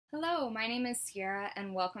Hello, my name is Sierra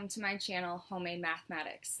and welcome to my channel, Homemade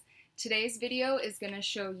Mathematics. Today's video is going to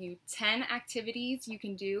show you 10 activities you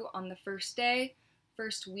can do on the first day,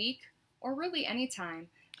 first week, or really any time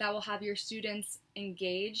that will have your students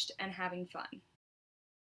engaged and having fun.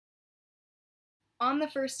 On the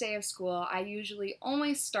first day of school, I usually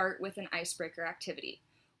always start with an icebreaker activity,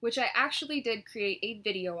 which I actually did create a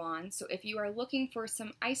video on, so if you are looking for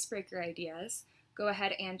some icebreaker ideas, go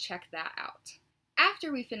ahead and check that out.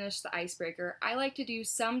 After we finish the icebreaker, I like to do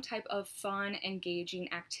some type of fun,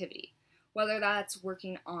 engaging activity, whether that's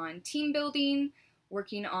working on team building,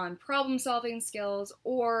 working on problem-solving skills,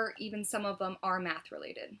 or even some of them are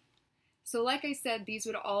math-related. So like I said, these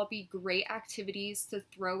would all be great activities to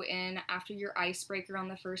throw in after your icebreaker on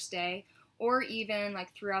the first day, or even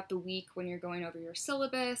like throughout the week when you're going over your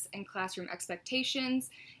syllabus and classroom expectations.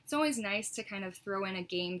 It's always nice to kind of throw in a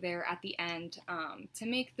game there at the end to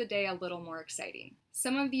make the day a little more exciting.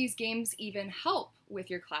 Some of these games even help with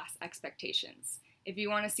your class expectations. If you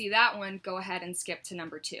want to see that one, go ahead and skip to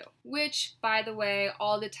number 2, which, by the way,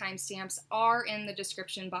 all the timestamps are in the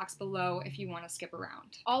description box below if you want to skip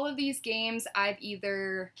around. All of these games I've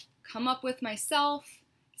either come up with myself,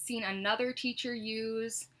 seen another teacher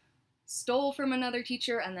use, stole from another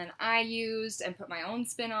teacher and then I used and put my own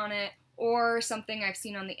spin on it, or something I've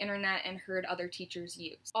seen on the internet and heard other teachers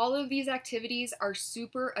use. All of these activities are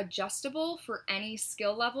super adjustable for any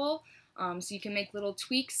skill level, so you can make little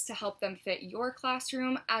tweaks to help them fit your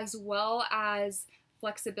classroom, as well as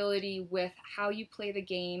flexibility with how you play the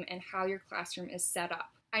game and how your classroom is set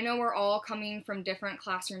up. I know we're all coming from different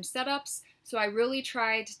classroom setups, so I really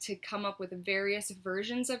tried to come up with various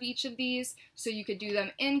versions of each of these so you could do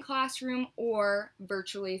them in classroom or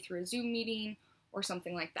virtually through a Zoom meeting or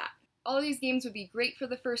something like that. All of these games would be great for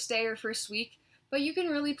the first day or first week, but you can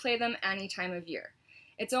really play them any time of year.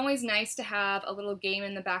 It's always nice to have a little game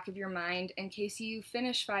in the back of your mind in case you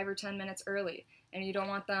finish 5 or 10 minutes early and you don't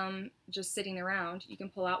want them just sitting around. You can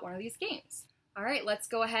pull out one of these games. All right, let's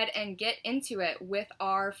go ahead and get into it with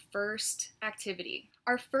our first activity.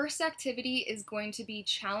 Our first activity is going to be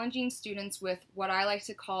challenging students with what I like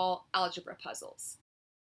to call algebra puzzles.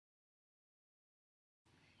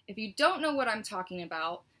 If you don't know what I'm talking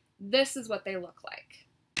about, this is what they look like.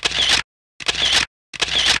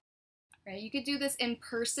 Right, you could do this in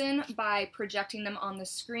person by projecting them on the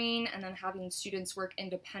screen and then having students work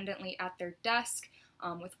independently at their desk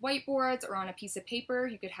with whiteboards or on a piece of paper.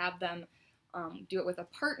 You could have them do it with a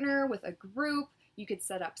partner, with a group. You could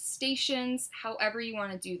set up stations, however you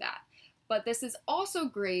want to do that. But this is also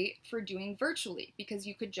great for doing virtually because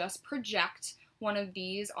you could just project one of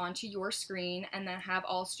these onto your screen and then have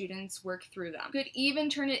all students work through them. You could even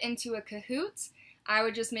turn it into a Kahoot. I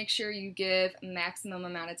would just make sure you give maximum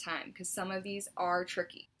amount of time because some of these are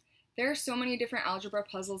tricky. There are so many different algebra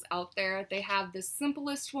puzzles out there. They have the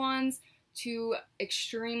simplest ones to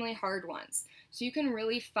extremely hard ones. So you can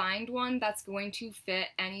really find one that's going to fit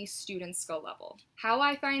any student's skill level. How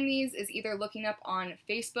I find these is either looking up on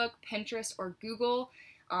Facebook, Pinterest, or Google,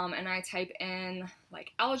 and I type in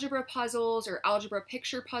like algebra puzzles or algebra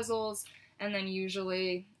picture puzzles, and then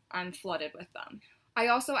usually I'm flooded with them. I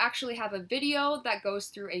also actually have a video that goes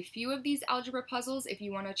through a few of these algebra puzzles if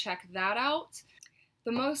you want to check that out.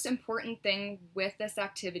 The most important thing with this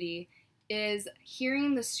activity is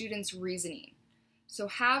hearing the students' reasoning. So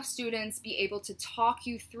have students be able to talk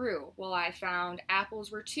you through, well, I found apples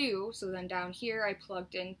were 2, so then down here I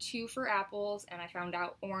plugged in 2 for apples and I found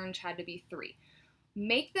out orange had to be 3.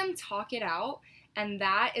 Make them talk it out, and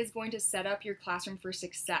that is going to set up your classroom for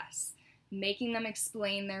success, making them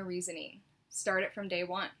explain their reasoning. Start it from day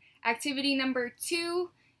 1. Activity number 2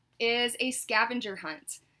 is a scavenger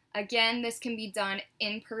hunt. Again, this can be done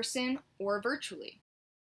in person or virtually.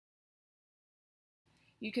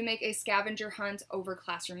 You can make a scavenger hunt over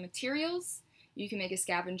classroom materials. You can make a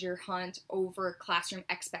scavenger hunt over classroom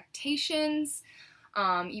expectations.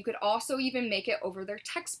 You could also even make it over their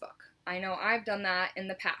textbook. I know I've done that in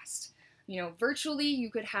the past. You know, virtually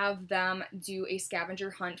you could have them do a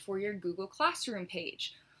scavenger hunt for your Google Classroom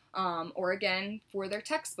page, or again, for their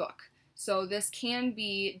textbook. So this can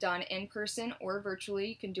be done in person or virtually.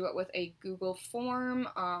 You can do it with a Google form,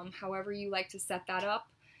 however you like to set that up,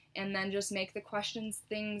 and then just make the questions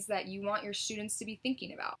things that you want your students to be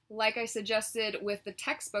thinking about. Like I suggested with the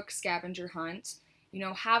textbook scavenger hunt, you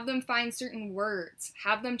know, have them find certain words,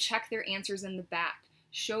 have them check their answers in the back,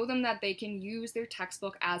 show them that they can use their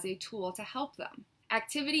textbook as a tool to help them.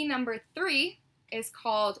 Activity number 3 is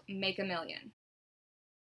called Make a Million.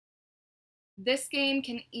 This game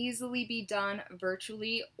can easily be done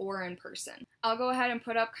virtually or in person. I'll go ahead and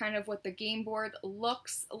put up kind of what the game board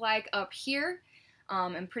looks like up here.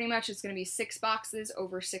 and pretty much it's going to be 6 boxes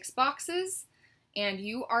over 6 boxes, and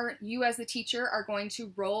you as the teacher are going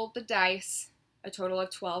to roll the dice a total of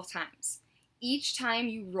 12 times. Each time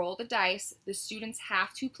you roll the dice, the students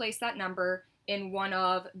have to place that number in one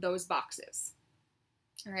of those boxes.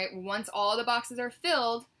 All right, once all the boxes are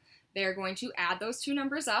filled, they're going to add those 2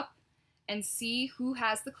 numbers up and see who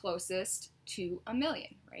has the closest to a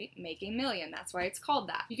million, right? Make a million, that's why it's called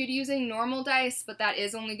that. You could use a normal dice, but that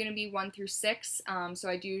is only going to be 1 through 6, so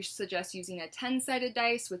I do suggest using a 10-sided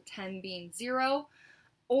dice with 10 being 0,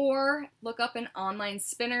 or look up an online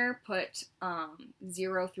spinner, put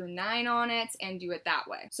 0 through 9 on it, and do it that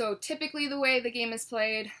way. So typically the way the game is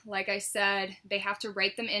played, like I said, they have to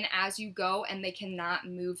write them in as you go and they cannot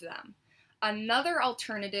move them. Another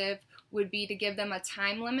alternative would be to give them a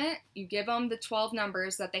time limit. You give them the 12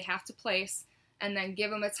 numbers that they have to place, and then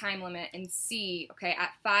give them a time limit and see, okay,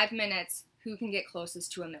 at 5 minutes, who can get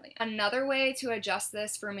closest to a million. Another way to adjust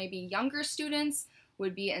this for maybe younger students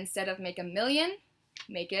would be, instead of make a million,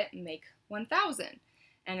 make 1,000.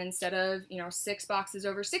 And instead of, 6 boxes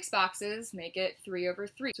over 6 boxes, make it 3 over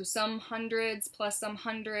 3. So some hundreds plus some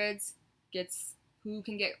hundreds gets who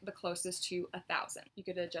can get the closest to 1,000. You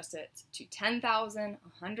could adjust it to 10,000,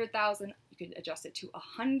 100,000. You could adjust it to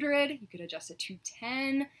 100. You could adjust it to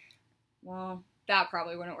 10. Well, that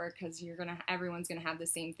probably wouldn't work because everyone's gonna have the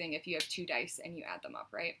same thing if you have 2 dice and you add them up,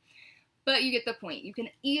 right? But you get the point. You can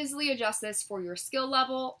easily adjust this for your skill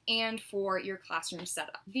level and for your classroom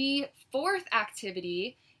setup. The 4th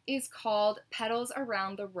activity is called Petals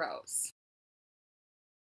Around the Rose.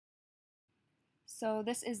 So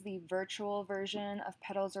this is the virtual version of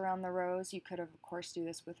Petals Around the Rose. You could, of course, do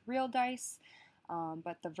this with real dice,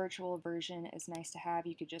 but the virtual version is nice to have.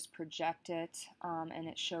 You could just project it, and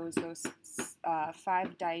it shows those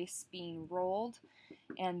 5 dice being rolled,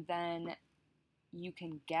 and then you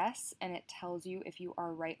can guess, and it tells you if you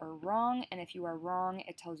are right or wrong, and if you are wrong,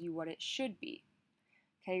 it tells you what it should be.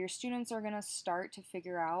 Okay, your students are going to start to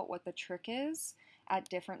figure out what the trick is at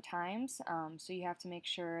different times, so you have to make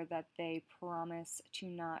sure that they promise to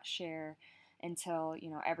not share until,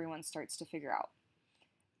 everyone starts to figure out.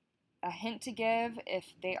 A hint to give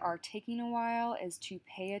if they are taking a while is to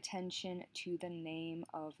pay attention to the name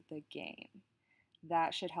of the game.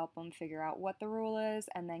 That should help them figure out what the rule is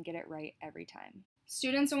and then get it right every time.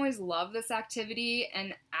 Students always love this activity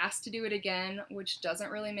and ask to do it again, which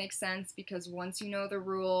doesn't really make sense because once you know the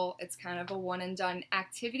rule, it's kind of a one and done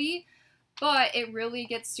activity, but it really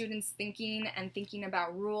gets students thinking and thinking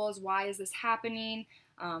about rules. Why is this happening?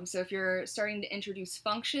 So if you're starting to introduce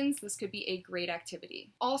functions, this could be a great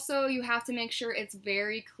activity. Also, you have to make sure it's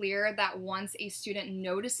very clear that once a student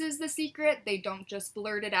notices the secret, they don't just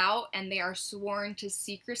blurt it out and they are sworn to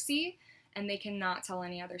secrecy and they cannot tell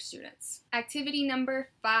any other students. Activity number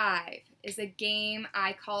 5 is a game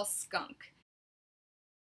I call SKUNK.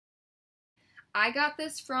 I got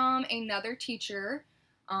this from another teacher.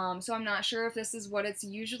 So I'm not sure if this is what it's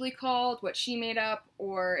usually called, what she made up,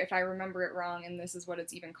 or if I remember it wrong and this is what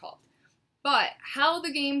it's even called. But how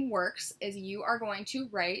the game works is you are going to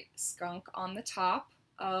write skunk on the top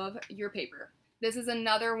of your paper. This is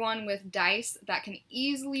another one with dice that can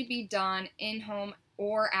easily be done in-home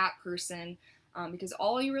or at person because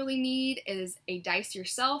all you really need is a dice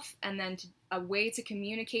yourself and then a way to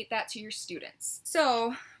communicate that to your students.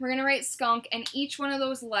 So we're going to write skunk, and each one of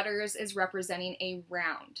those letters is representing a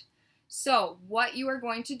round. So what you are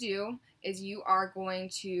going to do is you are going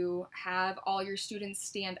to have all your students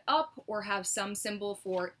stand up or have some symbol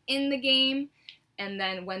for in the game, and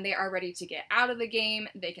then when they are ready to get out of the game,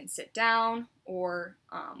 they can sit down or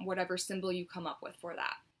whatever symbol you come up with for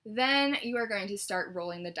that. Then you are going to start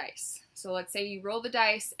rolling the dice. So let's say you roll the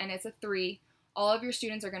dice and it's a 3. All of your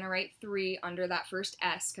students are going to write 3 under that first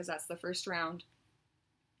S because that's the first round.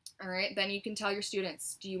 All right, then you can tell your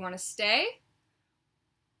students, do you want to stay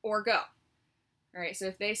or go? All right, so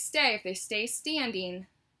if they stay standing,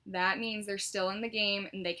 that means they're still in the game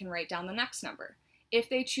and they can write down the next number. If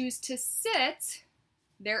they choose to sit,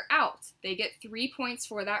 they're out. They get 3 points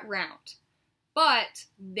for that round, but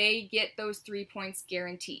they get those 3 points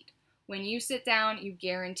guaranteed. When you sit down, you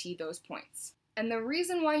guarantee those points. And the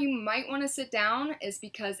reason why you might want to sit down is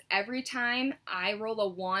because every time I roll a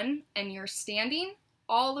 1 and you're standing,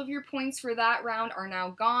 all of your points for that round are now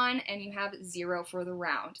gone and you have 0 for the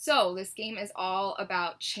round. So this game is all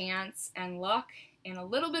about chance and luck and a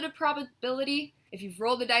little bit of probability. If you've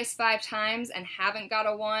rolled the dice 5 times and haven't got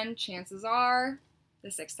a 1, chances are the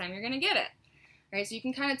 6th time you're going to get it. All right, so you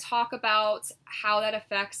can kind of talk about how that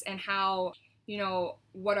affects and how you know,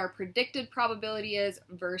 what our predicted probability is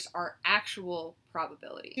versus our actual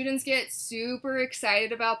probability. Students get super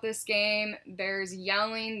excited about this game. There's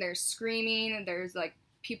yelling, there's screaming, there's like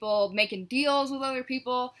people making deals with other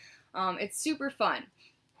people. It's super fun.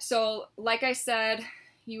 So like I said,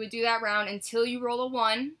 you would do that round until you roll a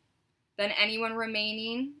 1. Then anyone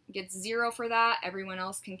remaining gets 0 for that. Everyone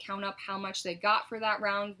else can count up how much they got for that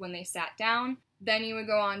round when they sat down. Then you would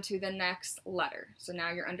go on to the next letter. So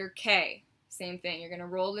now you're under K. Same thing. You're going to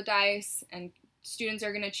roll the dice, and students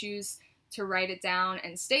are going to choose to write it down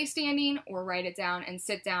and stay standing, or write it down and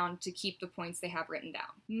sit down to keep the points they have written down.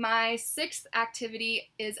 My 6th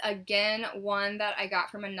activity is again one that I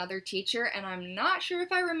got from another teacher, and I'm not sure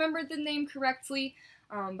if I remembered the name correctly,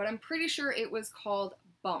 but I'm pretty sure it was called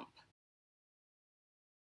Bump.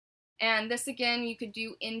 And this again you could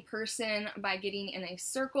do in person by getting in a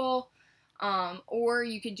circle, or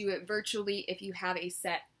you could do it virtually if you have a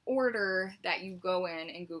set order that you go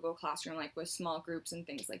in Google Classroom, like with small groups and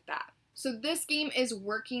things like that. So this game is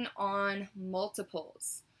working on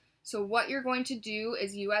multiples. So what you're going to do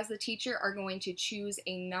is you as the teacher are going to choose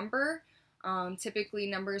a number. Typically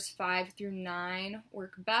numbers 5 through 9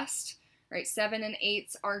 work best, right? 7 and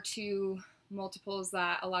 8 are 2 multiples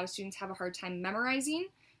that a lot of students have a hard time memorizing.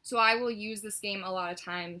 So I will use this game a lot of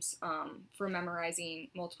times for memorizing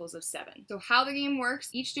multiples of 7. So how the game works,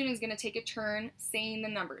 each student is going to take a turn saying the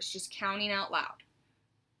numbers, just counting out loud.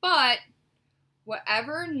 But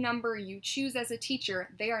whatever number you choose as a teacher,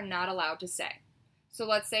 they are not allowed to say. So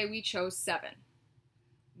let's say we chose 7.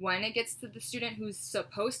 When it gets to the student who's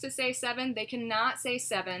supposed to say 7, they cannot say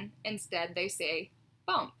 7. Instead, they say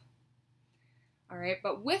bump. All right,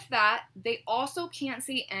 but with that, they also can't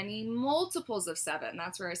say any multiples of 7.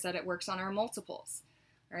 That's where I said it works on our multiples.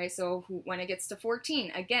 All right, so when it gets to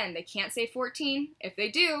 14, again, they can't say 14. If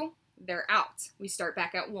they do, they're out. We start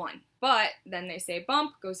back at 1. But then they say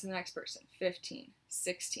bump, goes to the next person, 15,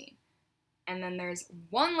 16. And then there's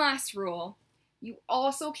one last rule. You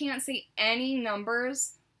also can't say any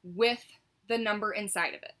numbers with the number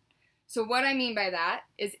inside of it. So what I mean by that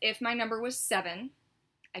is if my number was 7,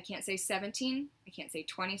 I can't say 17, I can't say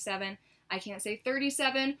 27, I can't say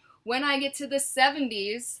 37. When I get to the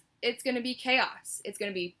 70s, it's going to be chaos. It's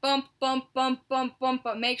going to be bump, bump, bump, bump, bump,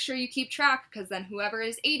 but make sure you keep track, because then whoever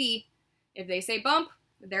is 80, if they say bump,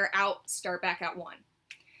 they're out, start back at 1.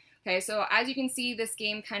 Okay, so as you can see, this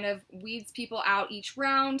game kind of weeds people out each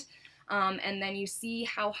round, and then you see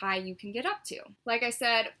how high you can get up to. Like I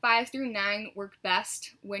said, 5 through 9 work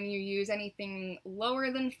best. When you use anything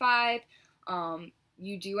lower than 5,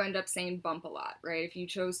 you do end up saying bump a lot, right? If you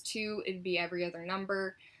chose 2, it'd be every other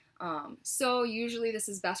number. So usually this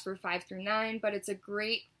is best for 5 through 9, but it's a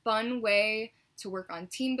great, fun way to work on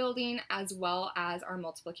team building as well as our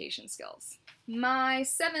multiplication skills. My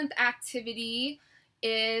 7th activity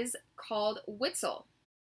is called Wittzle.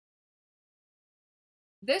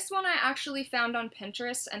 This one I actually found on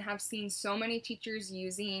Pinterest and have seen so many teachers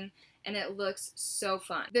using, and it looks so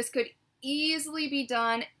fun. This could easily be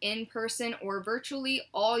done in person or virtually.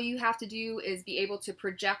 All you have to do is be able to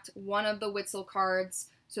project one of the Wittzle cards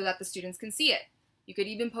so that the students can see it. You could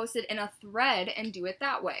even post it in a thread and do it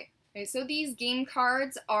that way. Okay, so these game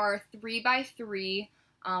cards are 3 by 3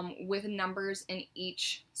 with numbers in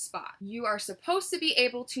each spot. You are supposed to be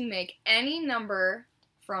able to make any number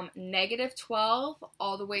from -12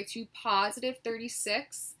 all the way to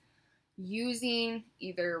 +36 using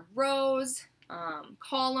either rows,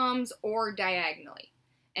 columns, or diagonally.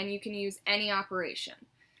 And you can use any operation.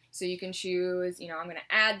 So you can choose, you know, I'm going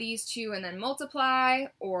to add these 2 and then multiply,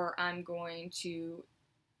 or I'm going to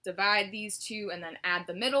divide these 2 and then add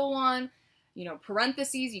the middle one. You know,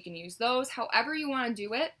 parentheses, you can use those however you want to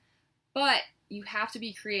do it, but you have to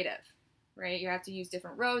be creative, right? You have to use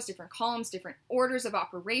different rows, different columns, different orders of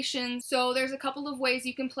operations. So there's a couple of ways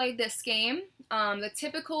you can play this game. The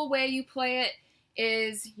typical way you play it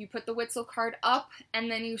is you put the Wittzle card up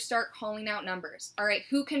and then you start calling out numbers. All right,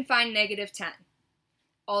 who can find -10?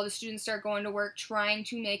 All the students start going to work trying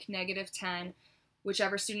to make -10.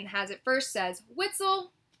 Whichever student has it first says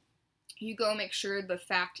Wittzle. You go make sure the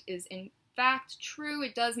fact is in fact true.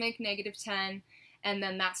 It does make -10. And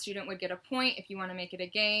then that student would get a point if you want to make it a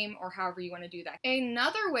game or however you want to do that.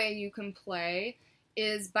 Another way you can play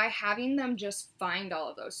is by having them just find all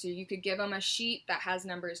of those. So you could give them a sheet that has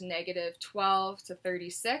numbers -12 to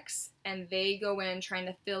 36, and they go in trying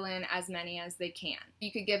to fill in as many as they can.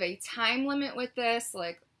 You could give a time limit with this,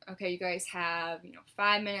 like, okay, you guys have,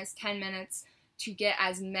 5 minutes, 10 minutes to get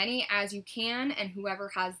as many as you can, and whoever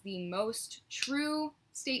has the most true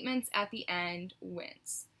statements at the end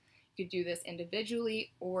wins. You could do this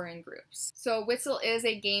individually or in groups. So Wittzle is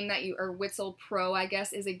a game that or Wittzle Pro, I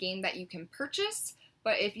guess, is a game that you can purchase.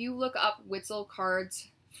 But if you look up Wittzle cards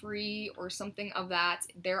free or something of that,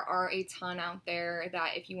 there are a ton out there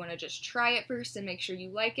that if you want to just try it first and make sure you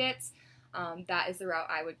like it, that is the route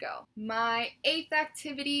I would go. My 8th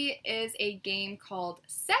activity is a game called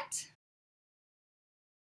Set.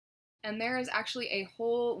 And there is actually a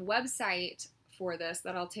whole website for this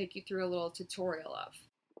that I'll take you through a little tutorial of.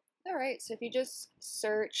 Alright, so if you just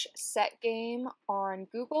search Set Game on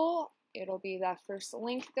Google, it'll be that first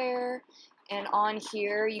link there. And on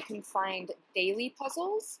here you can find daily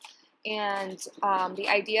puzzles. And the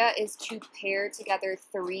idea is to pair together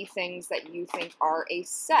 3 things that you think are a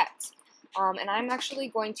set. And I'm actually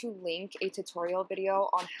going to link a tutorial video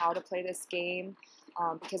on how to play this game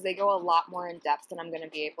because they go a lot more in depth than I'm going to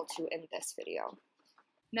be able to in this video.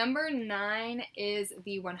 Number 9 is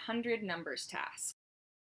the 100 numbers task.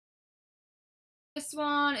 This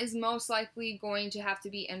one is most likely going to have to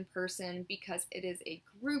be in person because it is a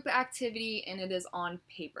group activity and it is on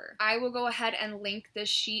paper. I will go ahead and link this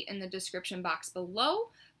sheet in the description box below,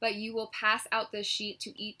 but you will pass out this sheet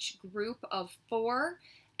to each group of 4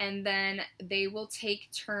 and then they will take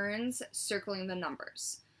turns circling the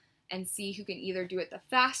numbers and see who can either do it the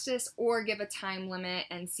fastest or give a time limit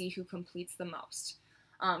and see who completes the most.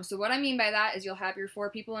 So what I mean by that is you'll have your 4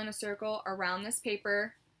 people in a circle around this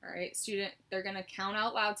paper. All right, they're going to count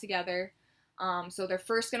out loud together. So they're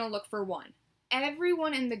first going to look for 1.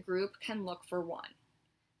 Everyone in the group can look for 1,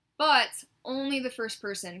 but only the first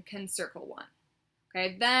person can circle 1.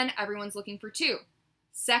 Okay, then everyone's looking for 2.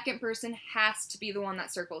 Second person has to be the one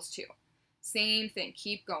that circles 2. Same thing,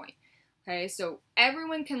 keep going. Okay, so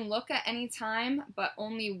everyone can look at any time, but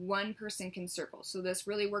only 1 person can circle. So this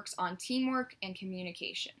really works on teamwork and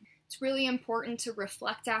communication. It's really important to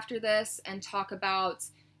reflect after this and talk about,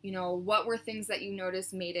 you know, what were things that you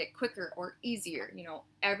noticed made it quicker or easier? You know,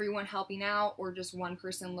 everyone helping out or just 1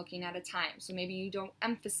 person looking at a time. So maybe you don't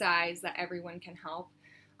emphasize that everyone can help.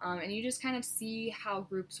 And you just kind of see how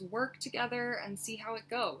groups work together and see how it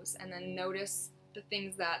goes. And then notice the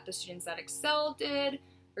things that the students that excelled did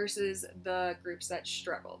versus the groups that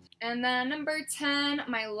struggled. And then number 10,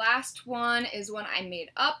 my last one is one I made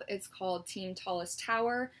up. It's called Team Tallest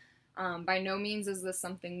Tower. By no means is this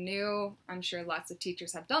something new. I'm sure lots of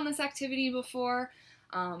teachers have done this activity before.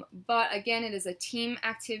 But again, it is a team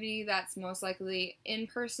activity that's most likely in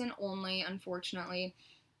person only, unfortunately.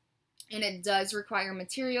 And it does require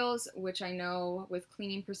materials, which I know with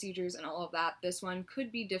cleaning procedures and all of that, this one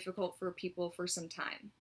could be difficult for people for some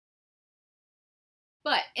time.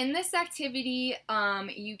 But in this activity,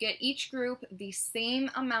 you get each group the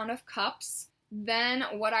same amount of cups. Then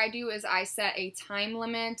what I do is I set a time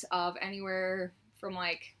limit of anywhere from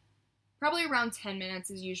probably around 10 minutes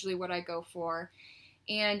is usually what I go for.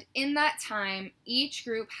 And in that time, each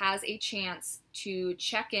group has a chance to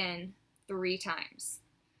check in 3 times.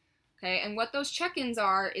 Okay, and what those check-ins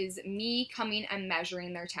are is me coming and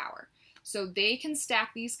measuring their tower. So they can stack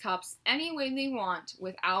these cups any way they want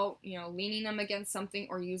without, leaning them against something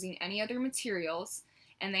or using any other materials.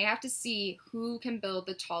 And they have to see who can build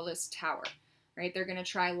the tallest tower, right? They're going to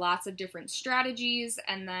try lots of different strategies,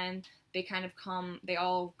 and then they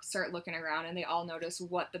all start looking around and they all notice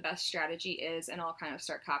what the best strategy is and all kind of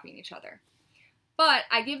start copying each other. But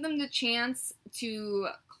I give them the chance to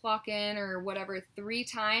clock in or whatever 3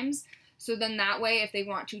 times. So then that way, if they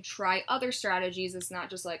want to try other strategies, it's not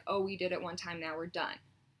just like, oh, we did it one time, now we're done.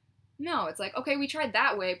 No, it's like, okay, we tried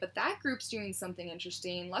that way, but that group's doing something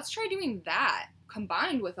interesting. Let's try doing that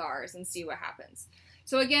combined with ours and see what happens.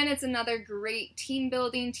 So again, it's another great team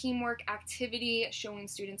building, teamwork activity, showing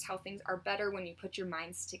students how things are better when you put your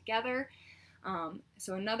minds together.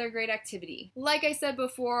 So another great activity. Like I said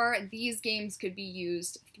before, these games could be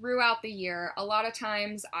used throughout the year. A lot of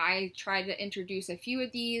times I try to introduce a few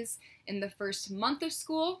of these in the first month of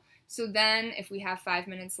school. So then if we have 5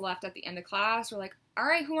 minutes left at the end of class, we're like, all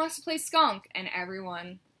right, who wants to play SKUNK? And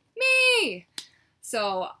everyone, me!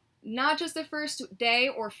 So not just the first day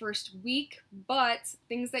or first week, but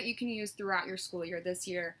things that you can use throughout your school year this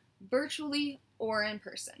year, virtually or in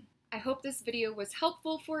person. I hope this video was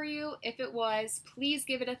helpful for you. If it was, please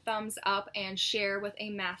give it a thumbs up and share with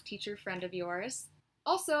a math teacher friend of yours.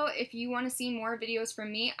 Also, if you want to see more videos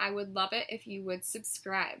from me, I would love it if you would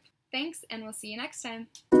subscribe. Thanks, and we'll see you next time.